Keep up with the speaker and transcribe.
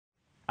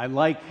I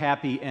like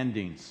happy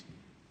endings.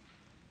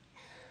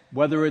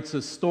 Whether it's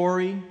a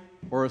story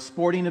or a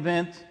sporting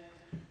event,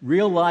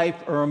 real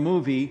life or a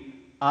movie,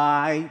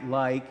 I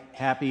like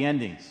happy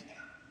endings.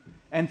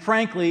 And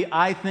frankly,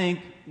 I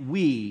think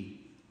we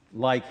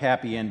like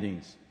happy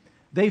endings.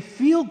 They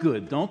feel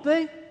good, don't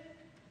they?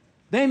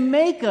 They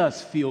make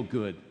us feel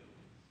good.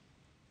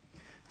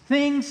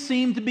 Things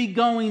seem to be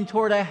going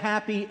toward a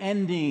happy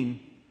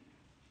ending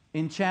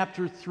in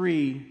chapter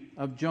 3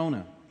 of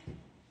Jonah.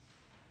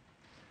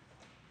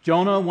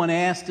 Jonah, when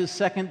asked a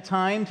second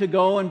time to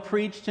go and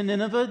preach to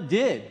Nineveh,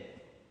 did.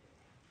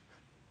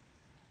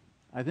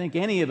 I think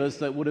any of us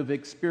that would have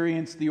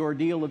experienced the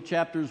ordeal of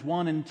chapters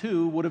 1 and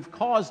 2 would have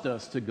caused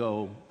us to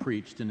go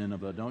preach to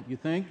Nineveh, don't you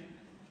think?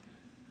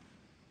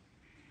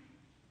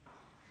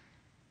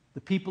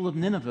 The people of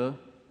Nineveh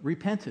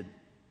repented.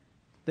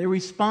 They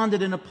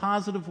responded in a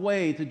positive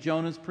way to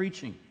Jonah's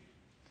preaching.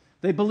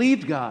 They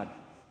believed God.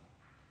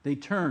 They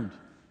turned.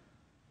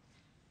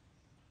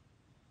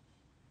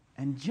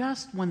 And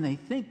just when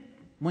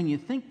you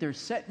think they're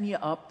setting you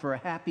up for a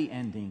happy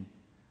ending,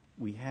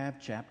 we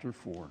have chapter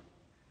 4.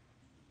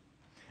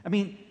 I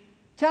mean,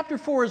 chapter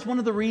 4 is one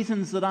of the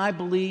reasons that I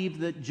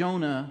believe that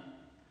Jonah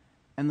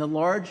and the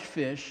large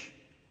fish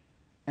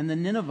and the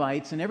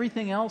Ninevites and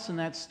everything else in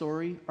that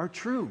story are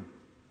true.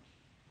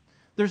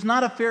 There's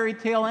not a fairy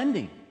tale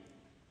ending.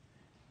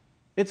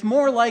 It's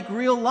more like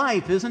real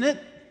life, isn't it?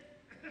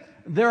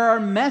 There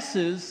are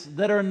messes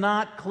that are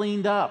not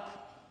cleaned up.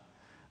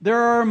 There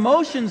are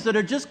emotions that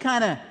are just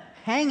kind of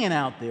hanging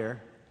out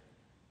there.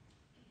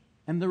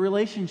 And the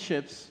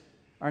relationships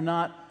are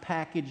not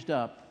packaged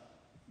up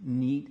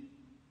neat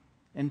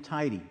and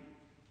tidy.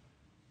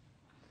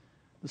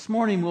 This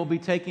morning we'll be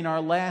taking our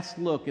last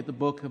look at the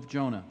book of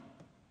Jonah.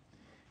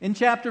 In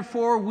chapter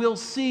 4, we'll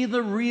see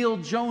the real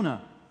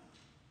Jonah.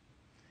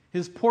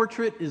 His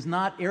portrait is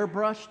not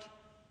airbrushed.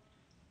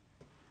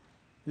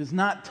 It is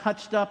not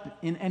touched up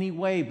in any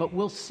way, but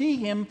we'll see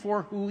him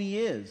for who he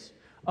is.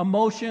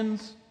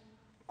 Emotions,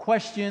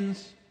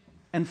 questions,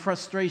 and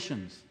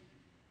frustrations.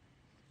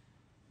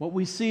 What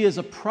we see is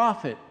a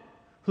prophet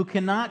who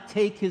cannot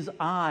take his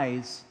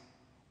eyes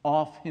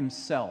off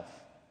himself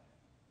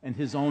and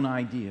his own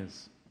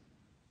ideas.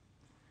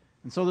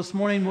 And so this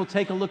morning we'll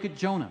take a look at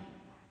Jonah.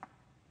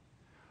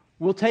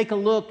 We'll take a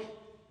look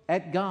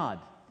at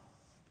God.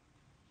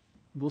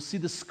 We'll see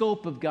the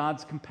scope of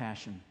God's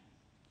compassion.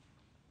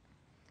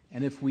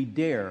 And if we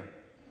dare,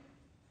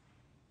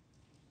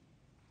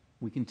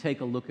 we can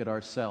take a look at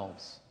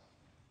ourselves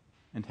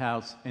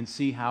and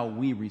see how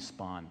we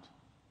respond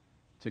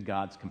to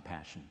God's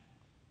compassion.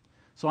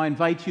 So I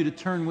invite you to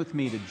turn with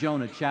me to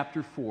Jonah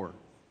chapter 4,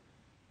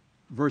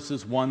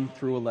 verses 1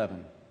 through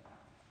 11.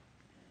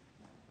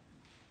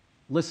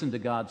 Listen to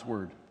God's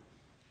word.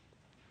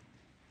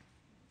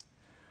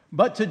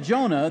 But to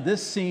Jonah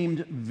this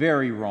seemed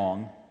very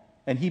wrong,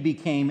 and he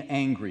became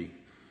angry.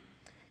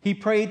 He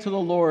prayed to the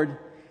Lord,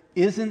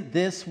 "Isn't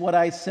this what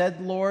I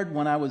said, Lord,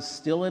 when I was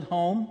still at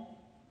home?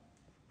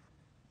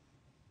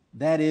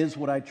 That is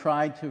what I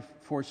tried to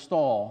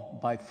forestall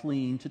by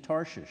fleeing to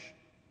Tarshish.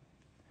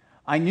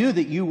 I knew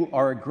that you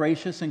are a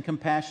gracious and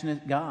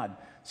compassionate God,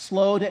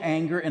 slow to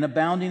anger and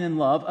abounding in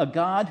love, a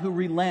God who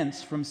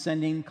relents from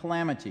sending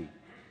calamity.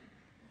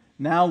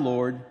 Now,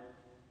 Lord,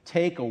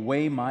 take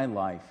away my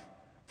life,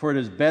 for it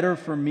is better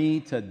for me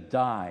to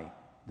die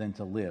than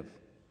to live."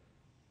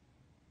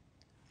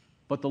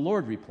 But the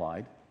Lord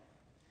replied,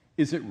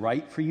 "Is it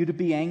right for you to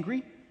be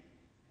angry?"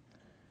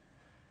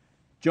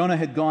 Jonah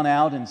had gone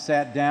out and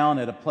sat down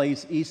at a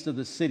place east of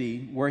the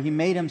city where he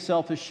made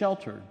himself a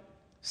shelter,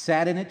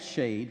 sat in its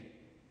shade,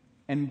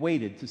 and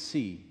waited to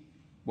see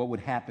what would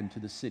happen to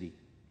the city.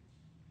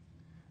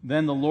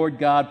 Then the Lord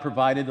God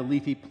provided a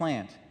leafy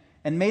plant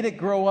and made it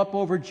grow up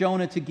over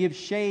Jonah to give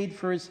shade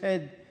for his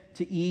head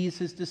to ease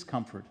his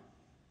discomfort.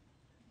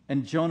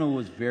 And Jonah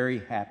was very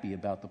happy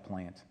about the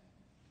plant.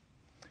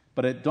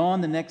 But at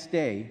dawn the next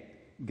day,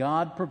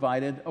 God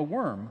provided a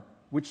worm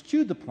which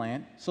chewed the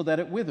plant so that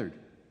it withered.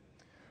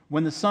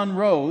 When the sun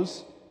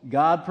rose,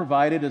 God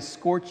provided a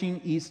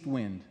scorching east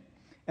wind,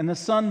 and the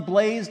sun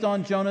blazed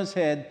on Jonah's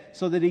head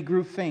so that he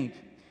grew faint.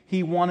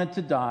 He wanted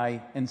to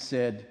die and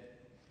said,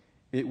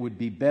 "It would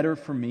be better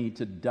for me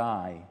to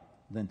die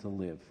than to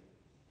live."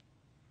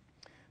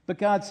 But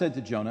God said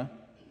to Jonah,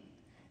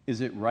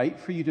 "Is it right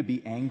for you to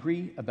be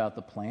angry about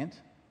the plant?"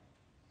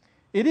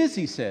 "It is,"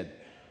 he said,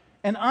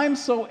 "and I'm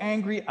so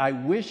angry I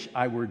wish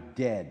I were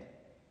dead."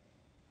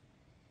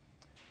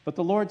 But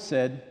the Lord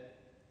said,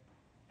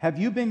 "You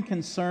have been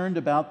concerned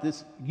about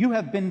this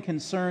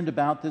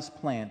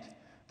plant,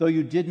 though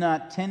you did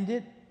not tend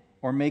it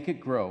or make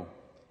it grow.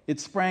 It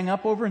sprang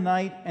up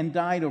overnight and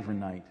died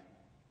overnight.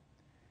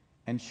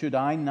 And should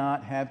I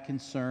not have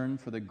concern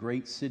for the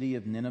great city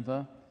of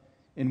Nineveh,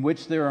 in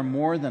which there are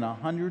more than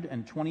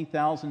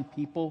 120,000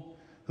 people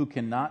who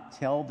cannot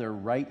tell their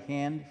right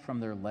hand from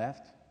their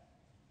left,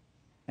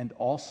 and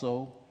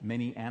also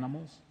many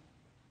animals?"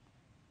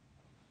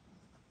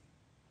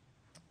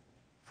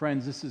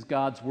 Friends, this is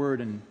God's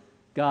word, and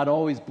God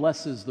always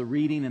blesses the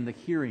reading and the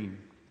hearing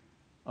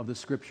of the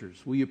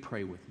Scriptures. Will you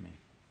pray with me?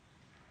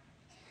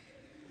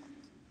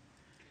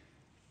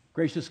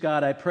 Gracious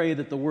God, I pray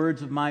that the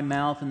words of my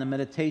mouth and the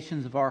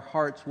meditations of our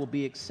hearts will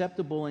be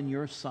acceptable in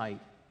your sight.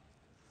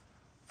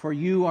 For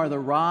you are the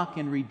rock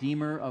and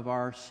redeemer of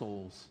our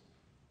souls.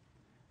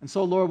 And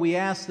so, Lord, we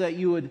ask that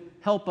you would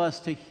help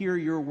us to hear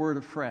your word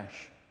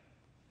afresh,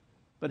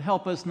 but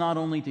help us not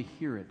only to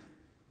hear it,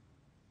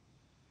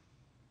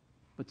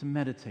 but to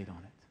meditate on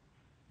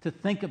it, to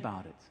think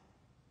about it,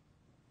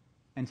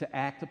 and to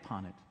act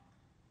upon it.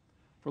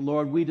 For,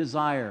 Lord, we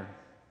desire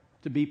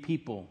to be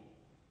people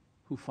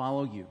who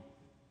follow you.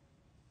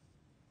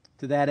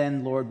 To that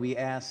end, Lord, we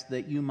ask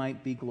that you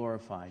might be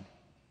glorified,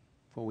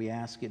 for we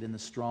ask it in the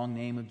strong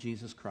name of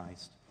Jesus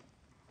Christ,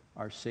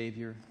 our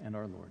Savior and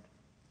our Lord.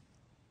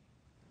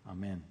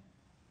 Amen.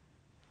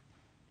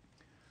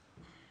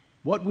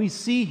 What we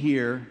see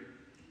here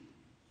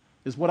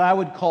is what I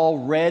would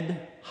call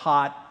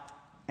red-hot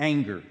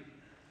anger.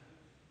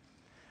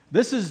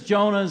 This is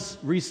Jonah's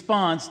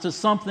response to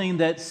something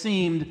that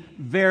seemed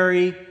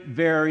very,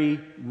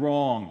 very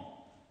wrong.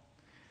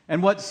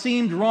 And what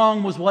seemed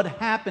wrong was what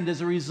happened as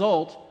a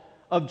result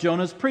of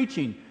Jonah's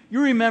preaching.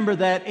 You remember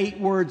that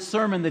 8-word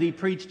sermon that he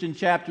preached in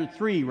chapter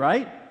 3,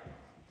 right?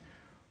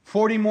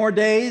 40 more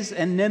days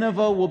and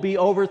Nineveh will be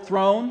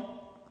overthrown.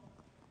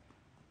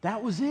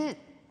 That was it.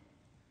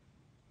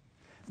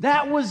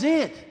 That was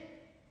it.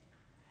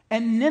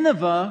 And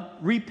Nineveh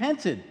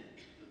repented.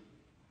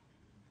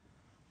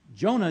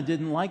 Jonah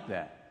didn't like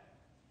that.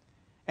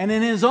 And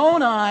in his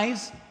own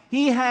eyes,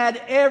 he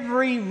had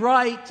every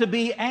right to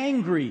be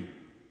angry.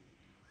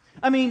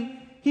 I mean,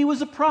 he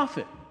was a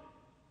prophet.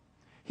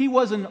 He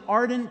was an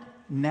ardent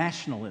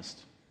nationalist.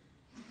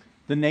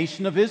 The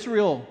nation of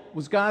Israel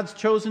was God's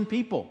chosen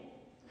people.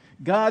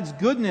 God's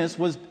goodness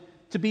was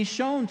to be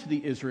shown to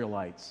the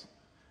Israelites,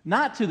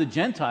 not to the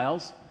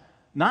Gentiles,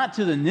 not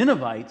to the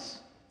Ninevites.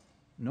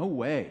 No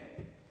way.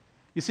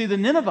 You see, the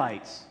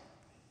Ninevites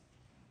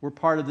were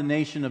part of the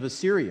nation of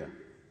Assyria.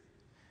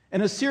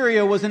 And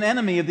Assyria was an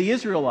enemy of the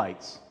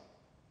Israelites.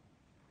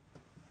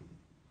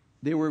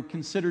 They were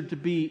considered to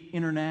be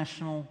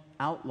international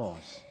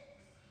outlaws.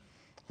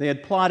 They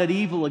had plotted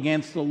evil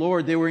against the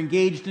Lord. They were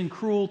engaged in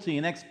cruelty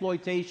and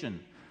exploitation,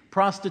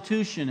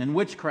 prostitution and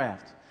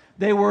witchcraft.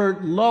 They were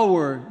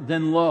lower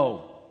than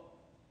low.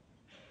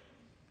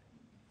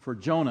 For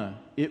Jonah,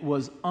 it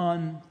was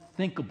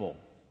unthinkable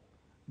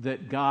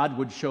that God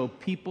would show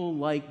people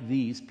like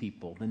these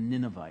people, the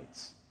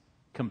Ninevites,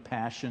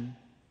 compassion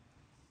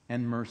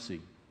and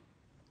mercy.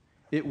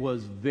 It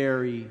was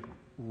very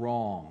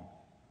wrong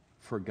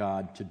for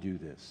God to do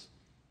this.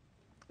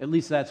 At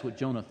least that's what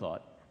Jonah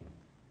thought.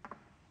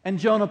 And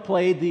Jonah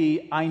played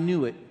the I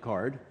knew it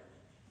card.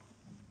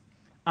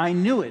 I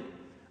knew it.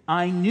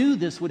 I knew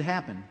this would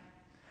happen.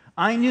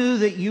 I knew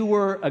that you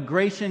were a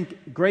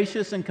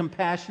gracious and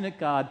compassionate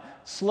God,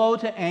 slow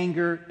to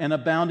anger and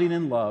abounding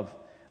in love,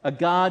 a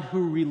God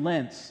who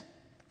relents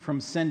from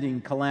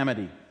sending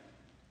calamity.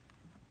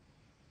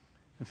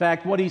 In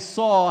fact, what he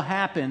saw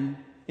happen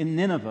in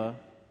Nineveh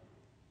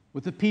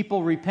with the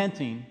people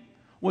repenting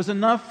was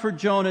enough for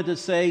Jonah to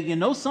say, you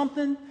know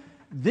something?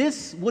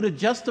 This would have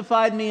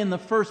justified me in the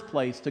first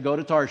place to go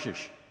to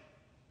Tarshish.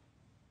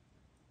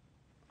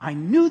 I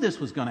knew this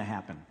was going to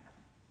happen.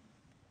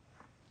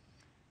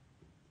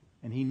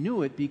 And he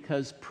knew it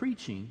because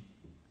preaching,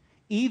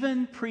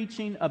 even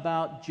preaching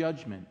about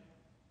judgment,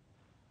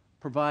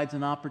 provides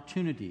an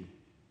opportunity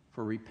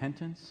for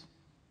repentance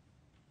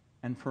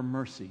and for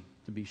mercy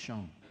to be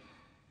shown.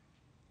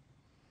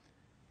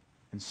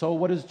 And so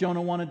what does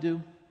Jonah want to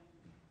do?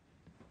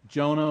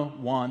 Jonah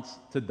wants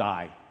to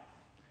die.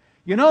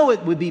 You know,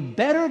 it would be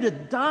better to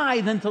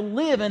die than to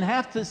live and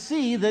have to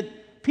see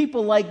that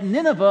people like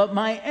Nineveh,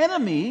 my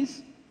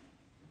enemies,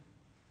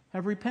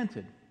 have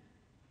repented.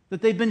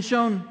 That they've been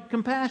shown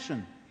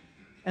compassion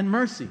and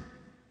mercy.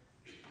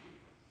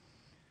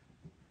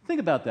 Think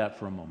about that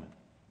for a moment.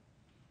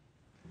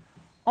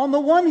 On the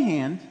one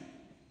hand,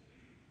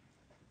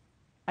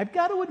 I've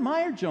got to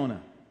admire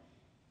Jonah.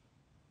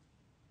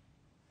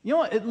 You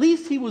know, at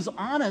least he was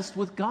honest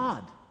with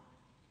God.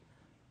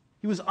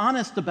 He was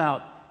honest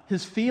about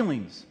his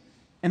feelings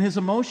and his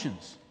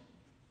emotions.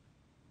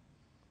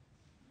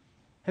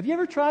 Have you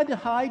ever tried to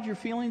hide your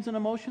feelings and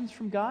emotions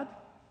from God?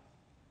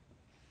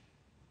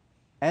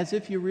 As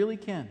if you really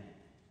can.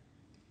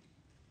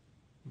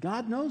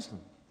 God knows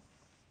them.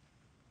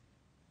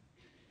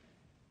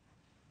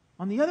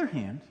 On the other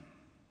hand,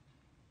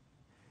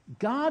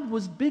 God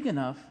was big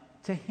enough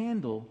to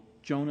handle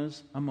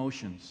Jonah's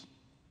emotions.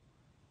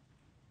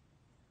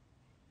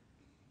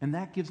 And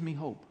that gives me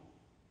hope.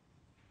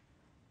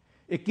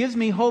 It gives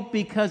me hope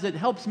because it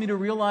helps me to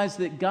realize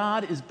that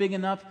God is big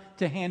enough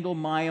to handle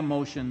my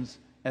emotions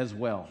as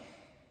well.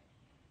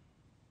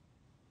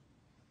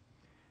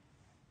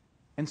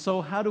 And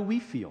so how do we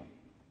feel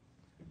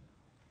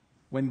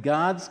when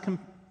God's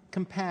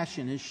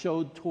compassion is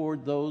showed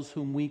toward those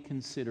whom we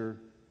consider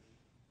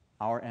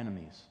our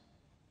enemies?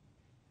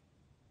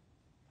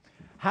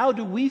 How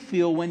do we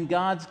feel when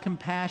God's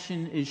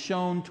compassion is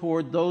shown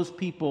toward those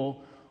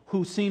people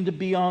who seem to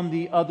be on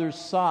the other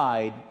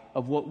side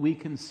of what we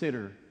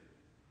consider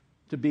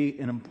to be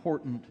an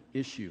important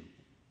issue.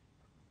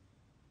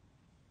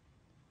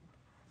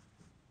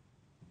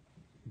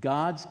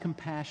 God's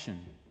compassion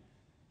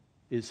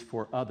is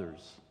for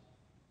others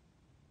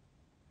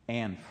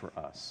and for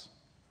us.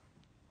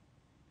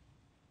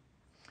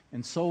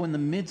 And so in the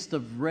midst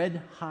of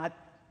red-hot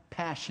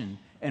passion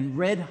and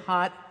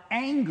red-hot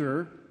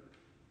anger,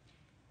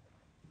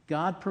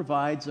 God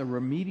provides a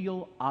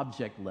remedial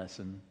object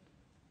lesson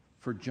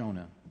for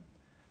Jonah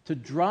to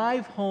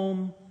drive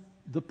home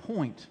the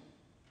point.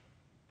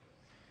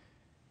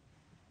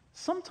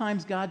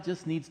 Sometimes God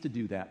just needs to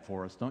do that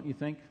for us, don't you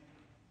think?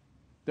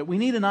 That we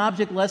need an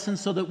object lesson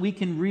so that we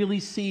can really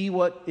see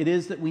what it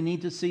is that we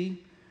need to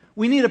see.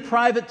 We need a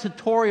private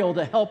tutorial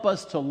to help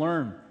us to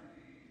learn.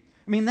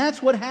 I mean,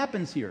 that's what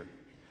happens here.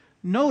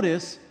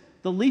 Notice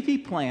the leafy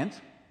plant,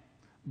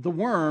 the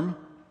worm,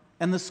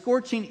 and the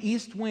scorching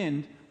east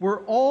wind were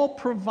all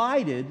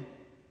provided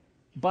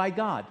by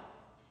God.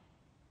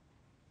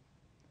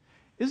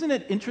 Isn't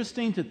it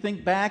interesting to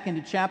think back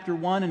into chapter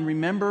 1 and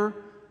remember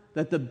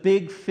that the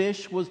big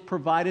fish was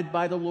provided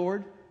by the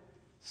Lord?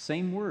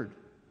 Same word.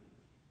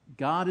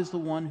 God is the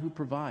one who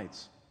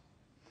provides.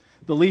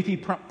 The leafy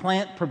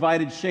plant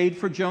provided shade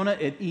for Jonah.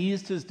 It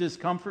eased his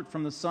discomfort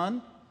from the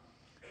sun.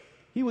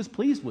 He was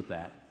pleased with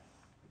that.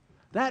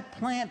 That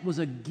plant was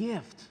a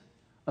gift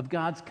of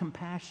God's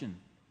compassion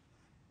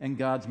and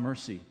God's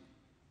mercy.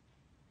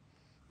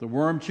 The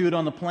worm chewed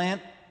on the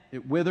plant.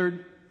 It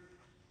withered.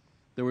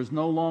 There was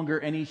no longer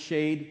any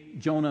shade.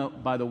 Jonah,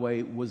 by the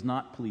way, was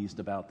not pleased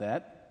about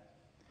that.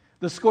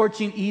 The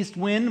scorching east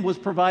wind was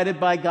provided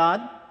by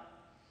God.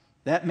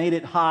 That made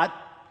it hot.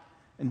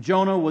 And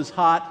Jonah was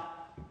hot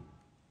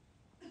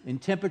in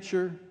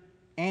temperature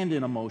and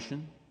in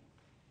emotion.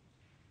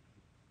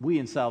 We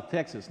in South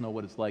Texas know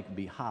what it's like to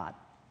be hot.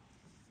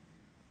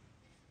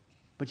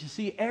 But you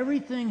see,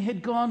 everything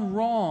had gone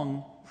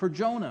wrong for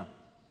Jonah.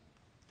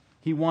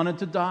 He wanted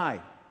to die.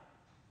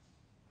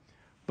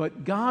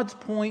 But God's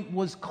point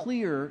was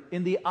clear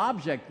in the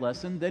object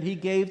lesson that he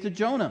gave to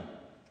Jonah.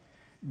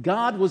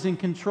 God was in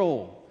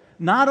control,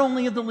 not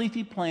only of the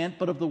leafy plant,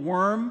 but of the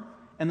worm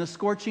and the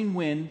scorching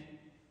wind,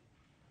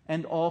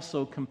 and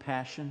also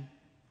compassion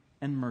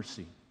and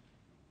mercy.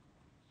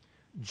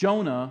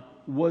 Jonah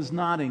was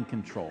not in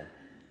control.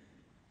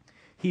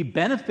 He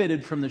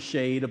benefited from the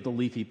shade of the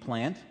leafy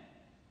plant,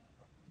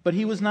 but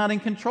he was not in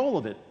control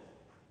of it.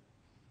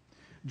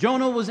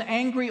 Jonah was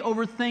angry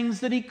over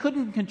things that he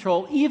couldn't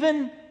control,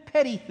 even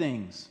petty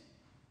things.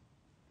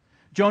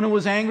 Jonah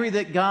was angry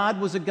that God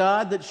was a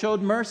God that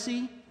showed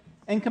mercy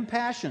and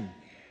compassion.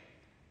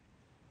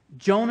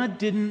 Jonah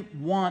didn't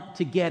want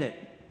to get it.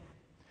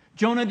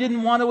 Jonah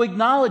didn't want to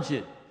acknowledge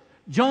it.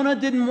 Jonah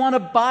didn't want to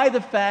buy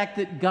the fact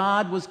that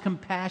God was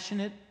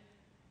compassionate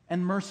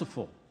and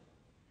merciful.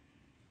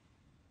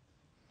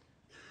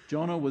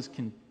 Jonah was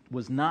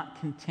not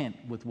content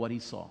with what he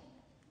saw.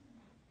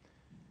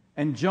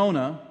 And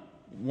Jonah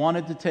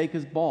wanted to take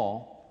his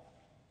ball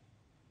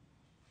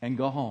and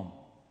go home.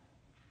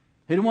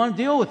 He didn't want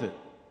to deal with it.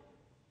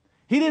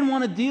 He didn't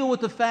want to deal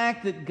with the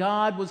fact that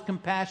God was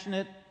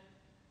compassionate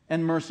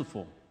and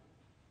merciful.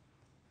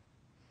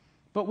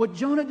 But what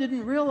Jonah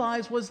didn't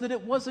realize was that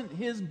it wasn't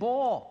his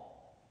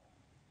ball.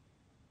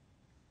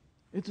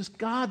 It was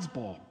God's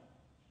ball.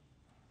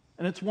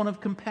 And it's one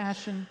of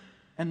compassion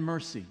and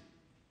mercy.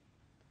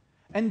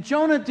 And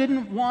Jonah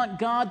didn't want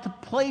God to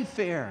play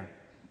fair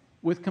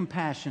with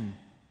compassion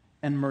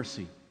and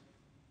mercy.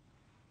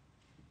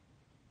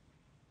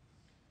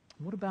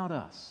 What about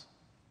us?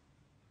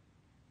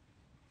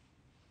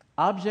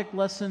 Object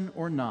lesson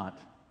or not,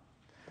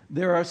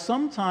 there are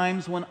some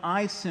times when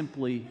I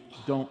simply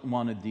don't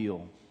want to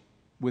deal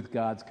with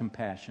God's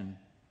compassion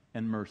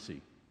and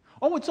mercy.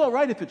 Oh, it's all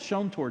right if it's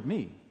shown toward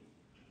me.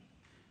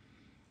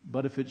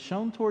 But if it's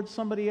shown toward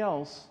somebody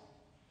else,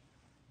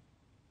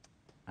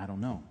 I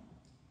don't know.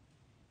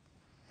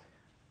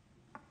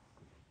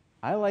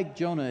 I, like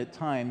Jonah, at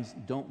times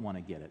don't want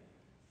to get it.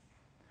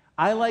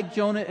 I, like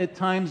Jonah, at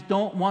times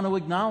don't want to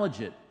acknowledge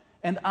it.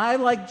 And I,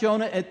 like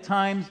Jonah, at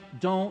times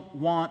don't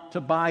want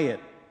to buy it.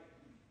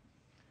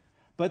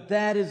 But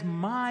that is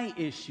my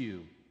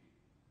issue,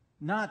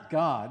 not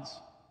God's.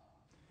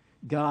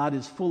 God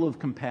is full of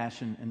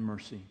compassion and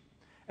mercy.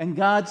 And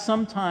God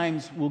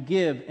sometimes will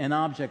give an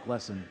object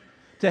lesson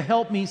to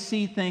help me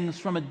see things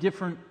from a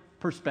different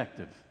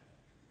perspective.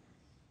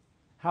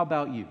 How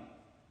about you?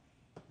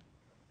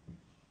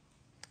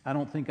 I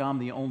don't think I'm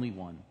the only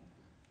one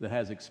that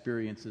has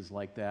experiences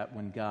like that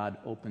when God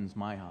opens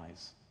my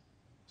eyes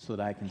so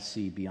that I can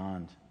see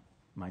beyond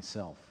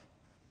myself.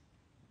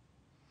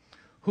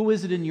 Who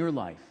is it in your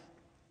life?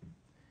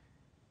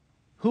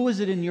 Who is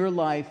it in your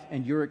life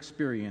and your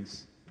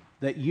experience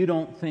that you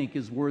don't think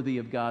is worthy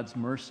of God's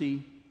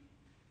mercy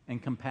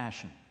and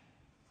compassion?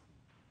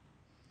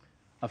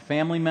 A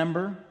family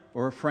member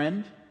or a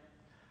friend?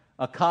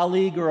 A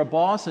colleague or a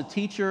boss? A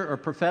teacher or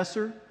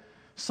professor?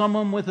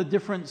 Someone with a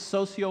different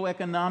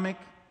socioeconomic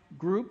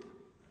group?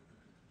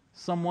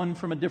 Someone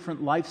from a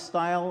different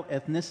lifestyle,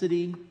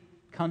 ethnicity,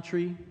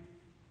 country,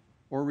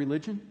 or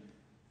religion?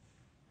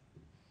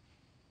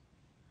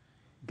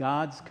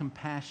 God's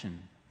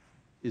compassion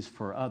is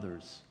for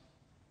others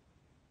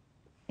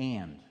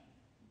and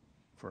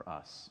for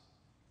us.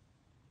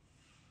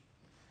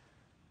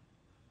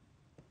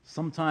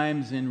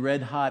 Sometimes in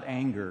red-hot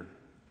anger,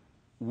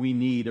 we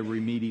need a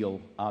remedial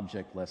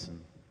object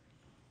lesson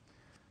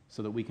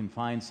so that we can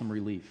find some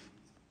relief.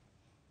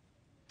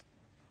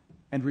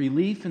 And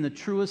relief in the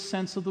truest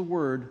sense of the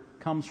word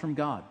comes from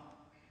God.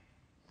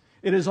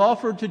 It is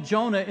offered to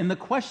Jonah in the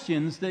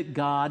questions that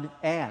God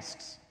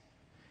asks.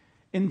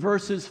 In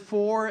verses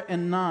 4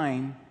 and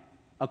 9,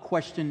 a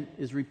question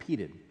is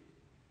repeated.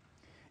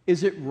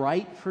 Is it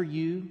right for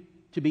you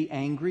to be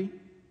angry?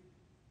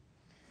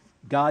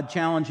 God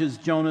challenges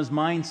Jonah's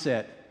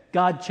mindset.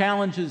 God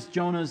challenges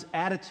Jonah's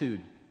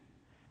attitude.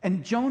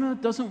 And Jonah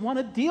doesn't want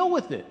to deal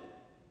with it.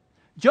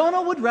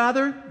 Jonah would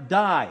rather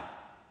die.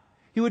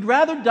 He would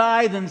rather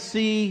die than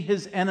see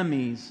his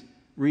enemies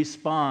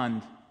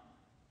respond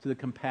to the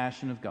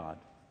compassion of God.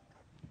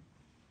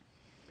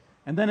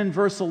 And then in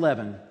verse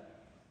 11,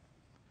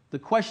 the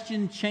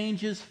question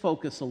changes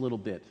focus a little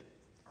bit,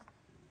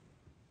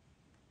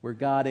 where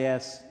God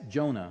asks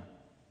Jonah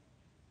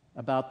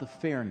about the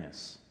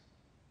fairness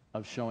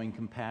of showing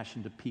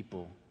compassion to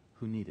people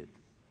who need it.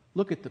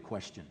 Look at the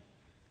question.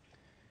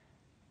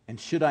 And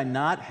should I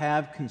not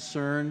have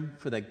concern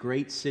for that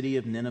great city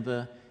of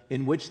Nineveh,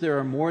 in which there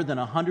are more than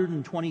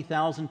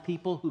 120,000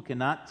 people who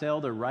cannot tell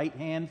their right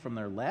hand from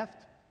their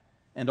left,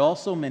 and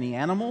also many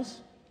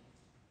animals?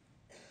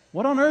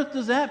 What on earth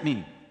does that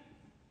mean?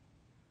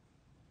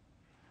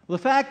 Well,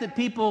 the fact that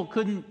people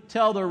couldn't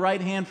tell their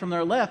right hand from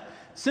their left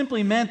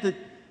simply meant that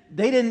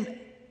they didn't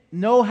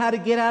know how to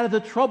get out of the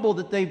trouble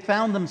that they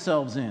found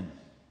themselves in.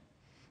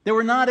 They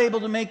were not able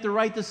to make the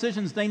right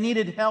decisions. They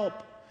needed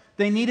help.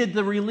 They needed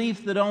the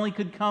relief that only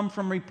could come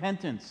from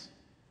repentance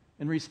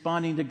and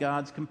responding to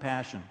God's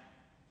compassion.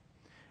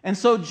 And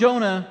so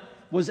Jonah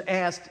was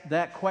asked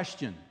that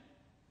question.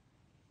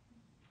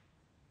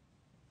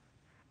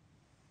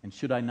 And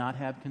should I not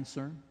have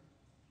concern?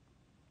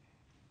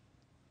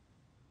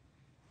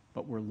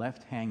 But we're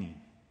left hanging.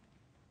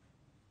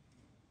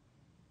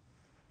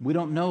 We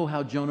don't know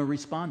how Jonah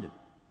responded.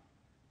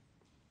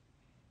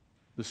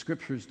 The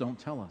scriptures don't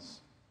tell us.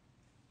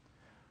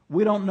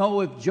 We don't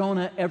know if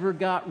Jonah ever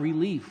got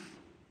relief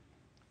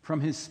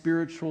from his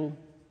spiritual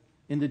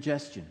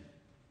indigestion.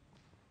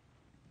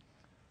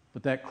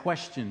 But that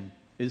question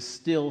is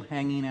still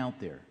hanging out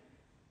there.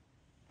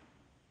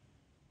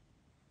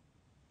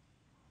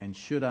 And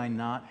should I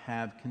not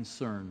have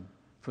concern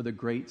for the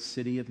great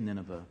city of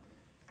Nineveh,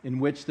 in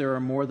which there are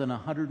more than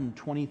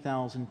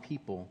 120,000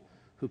 people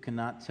who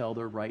cannot tell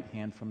their right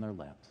hand from their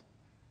left,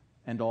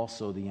 and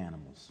also the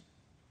animals?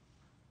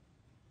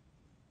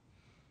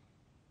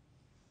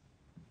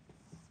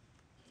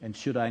 And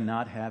should I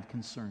not have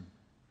concern?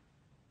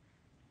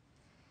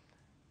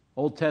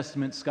 Old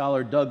Testament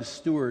scholar Doug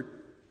Stewart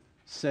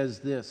says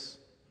this: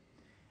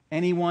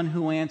 anyone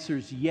who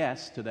answers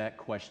yes to that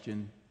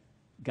question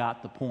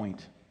got the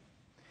point.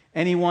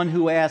 Anyone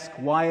who asks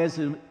why is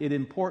it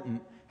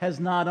important has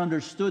not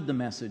understood the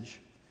message,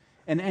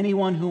 and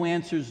anyone who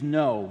answers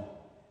no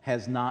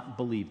has not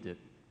believed it.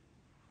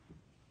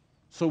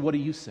 So what do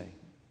you say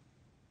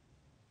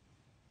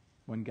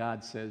when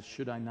God says,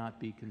 should I not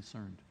be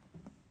concerned?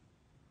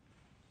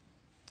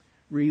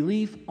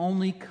 Relief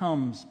only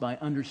comes by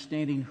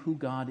understanding who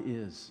God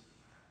is.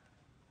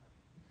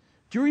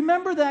 Do you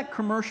remember that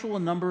commercial a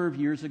number of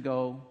years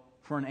ago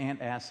for an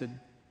antacid?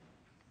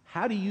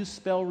 How do you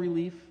spell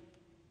relief?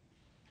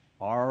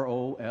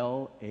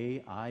 R-O-L-A-I-D-S.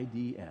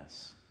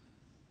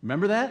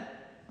 Remember that?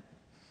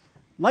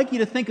 I'd like you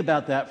to think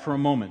about that for a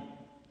moment.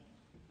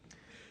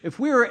 If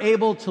we were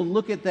able to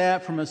look at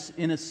that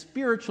in a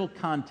spiritual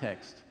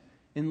context,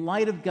 in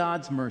light of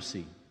God's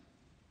mercy,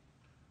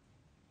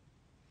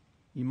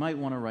 you might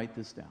want to write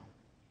this down.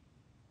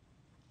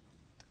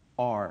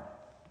 R,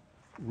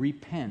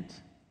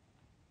 repent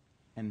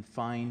and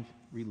find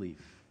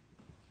relief.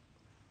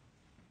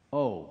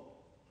 O,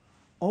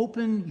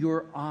 open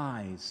your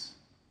eyes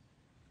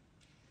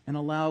and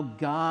allow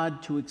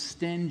God to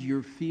extend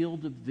your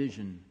field of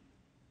vision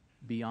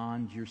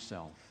beyond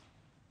yourself.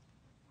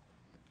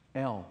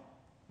 L,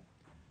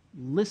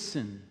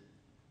 listen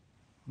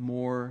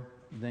more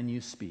than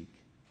you speak.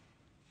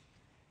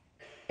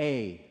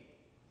 A,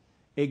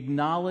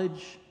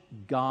 acknowledge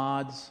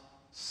God's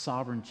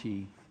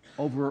sovereignty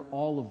over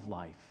all of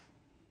life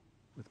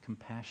with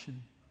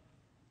compassion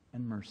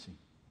and mercy.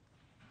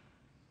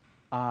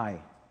 I,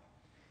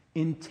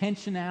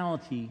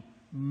 intentionality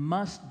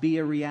must be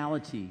a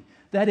reality.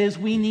 That is,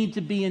 we need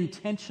to be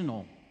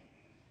intentional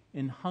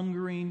in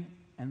hungering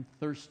and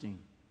thirsting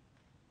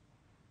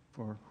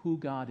for who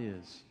God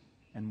is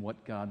and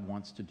what God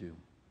wants to do.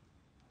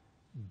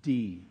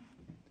 D,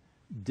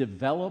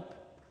 develop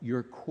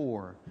your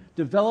core.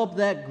 Develop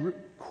that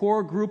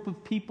core group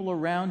of people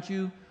around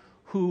you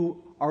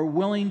who are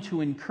willing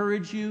to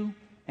encourage you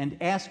and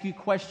ask you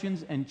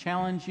questions and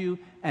challenge you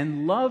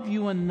and love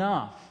you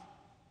enough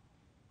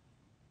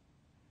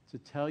to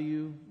tell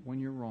you when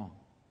you're wrong.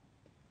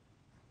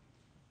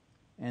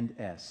 And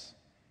S,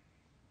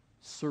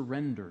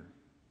 surrender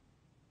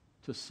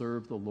to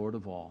serve the Lord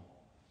of all.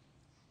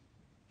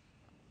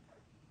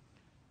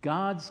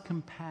 God's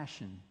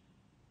compassion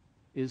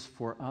is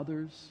for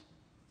others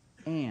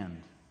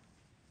and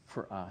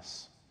for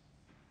us.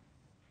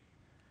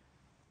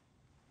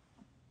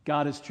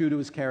 God is true to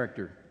his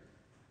character.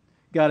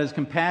 God is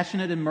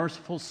compassionate and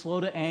merciful,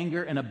 slow to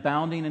anger, and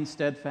abounding in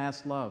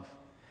steadfast love.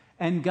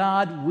 And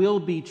God will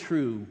be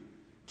true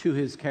to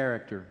his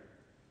character.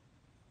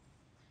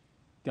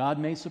 God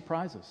may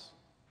surprise us.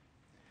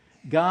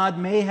 God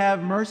may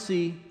have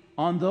mercy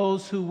on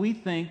those who we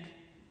think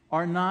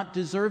are not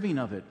deserving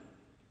of it.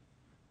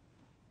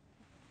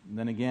 And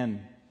then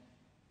again,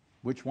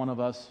 which one of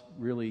us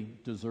really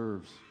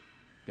deserves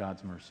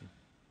God's mercy?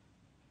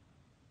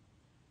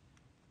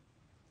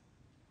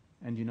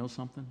 And you know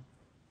something?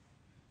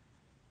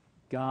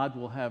 God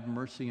will have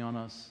mercy on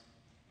us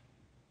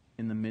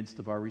in the midst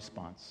of our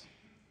response,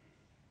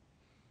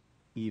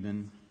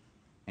 even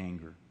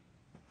anger.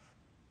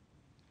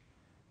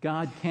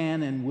 God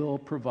can and will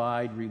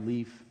provide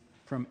relief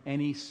from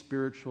any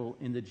spiritual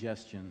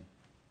indigestion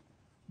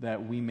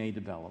that we may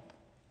develop.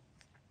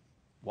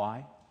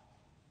 Why?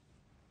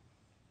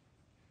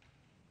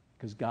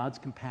 Because God's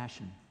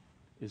compassion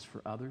is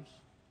for others,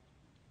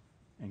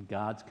 and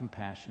God's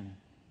compassion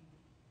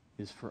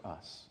is for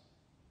us.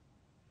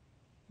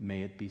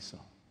 May it be so.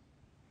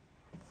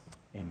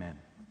 Amen.